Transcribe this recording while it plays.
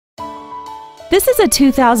This is a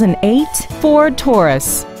 2008 Ford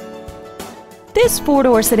Taurus. This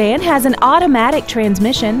four-door sedan has an automatic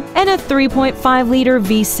transmission and a 3.5-liter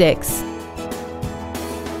V6.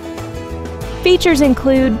 Features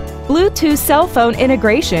include Bluetooth cell phone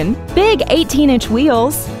integration, big 18-inch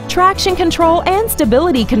wheels, traction control and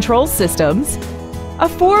stability control systems, a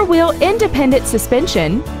four-wheel independent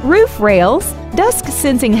suspension, roof rails,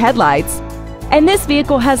 dusk-sensing headlights, and this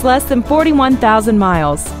vehicle has less than 41,000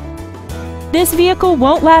 miles. This vehicle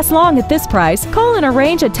won't last long at this price. Call and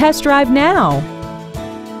arrange a test drive now.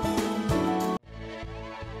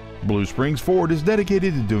 Blue Springs Ford is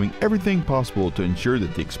dedicated to doing everything possible to ensure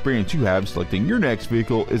that the experience you have selecting your next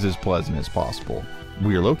vehicle is as pleasant as possible.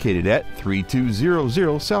 We are located at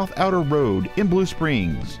 3200 South Outer Road in Blue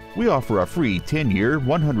Springs. We offer a free 10-year,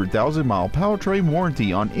 100,000-mile powertrain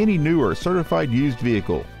warranty on any new or certified used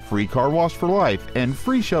vehicle, free car wash for life, and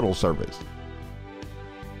free shuttle service.